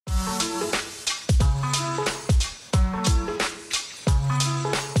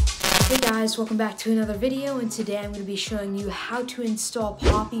guys, welcome back to another video, and today I'm going to be showing you how to install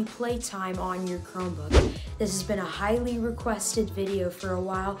Poppy Playtime on your Chromebook. This has been a highly requested video for a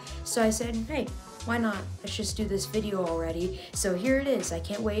while, so I said, hey, why not? Let's just do this video already. So here it is. I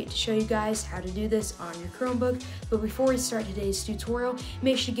can't wait to show you guys how to do this on your Chromebook. But before we start today's tutorial,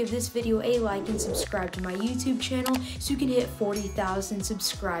 make sure to give this video a like and subscribe to my YouTube channel so you can hit 40,000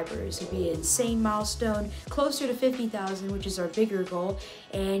 subscribers. It'd be an insane milestone, closer to 50,000, which is our bigger goal.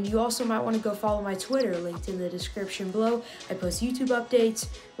 And you also might want to go follow my Twitter, linked in the description below. I post YouTube updates,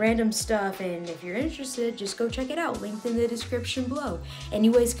 random stuff, and if you're interested, just go check it out, linked in the description below.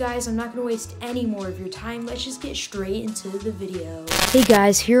 Anyways, guys, I'm not going to waste any more of your time. Let's just get straight into the video. Hey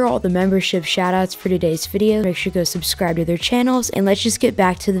guys, here are all the membership shoutouts for today's video. Make sure to go subscribe to their channels, and let's just get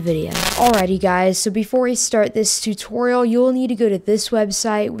back to the video. Alrighty guys, so before we start this tutorial, you'll need to go to this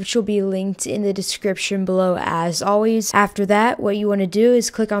website, which will be linked in the description below as always. After that, what you want to do is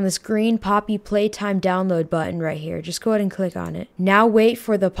click on this green Poppy Playtime download button right here. Just go ahead and click on it. Now wait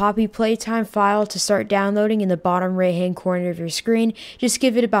for the Poppy Playtime file to start downloading in the bottom right hand corner of your screen. Just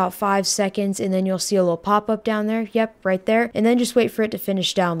give it about 5 seconds, and then you'll see a little pop-up down there. Yep, right there. And then just wait for it to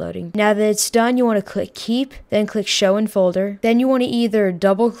finish downloading. Now that it's done, you want to click keep, then click show in folder. Then you want to either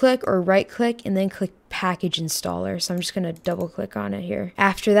double click or right click and then click package installer. So I'm just going to double click on it here.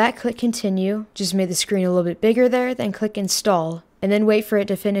 After that, click continue. Just made the screen a little bit bigger there. Then click install. And then wait for it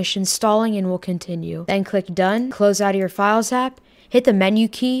to finish installing, and we'll continue. Then click done. Close out of your files app. Hit the menu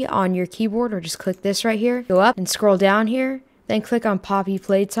key on your keyboard, or just click this right here. Go up and scroll down here. Then click on Poppy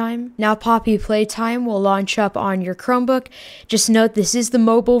Playtime. Now Poppy Playtime will launch up on your Chromebook. Just note this is the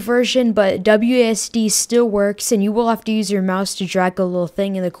mobile version, but WASD still works, and you will have to use your mouse to drag a little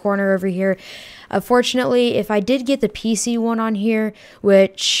thing in the corner over here. Unfortunately, if I did get the PC one on here,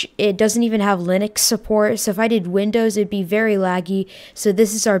 which it doesn't even have Linux support, so if I did Windows, it'd be very laggy. So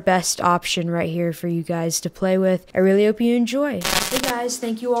this is our best option right here for you guys to play with. I really hope you enjoy. Hey guys,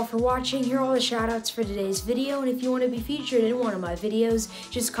 thank you all for watching. Here are all the shoutouts for today's video, and if you want to be featured in one of my videos,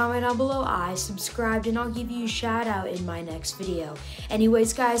 just comment down below I subscribed, and I'll give you a shout out in my next video.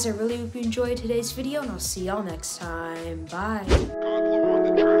 Anyways guys, I really hope you enjoyed today's video, and I'll see y'all next time. Bye.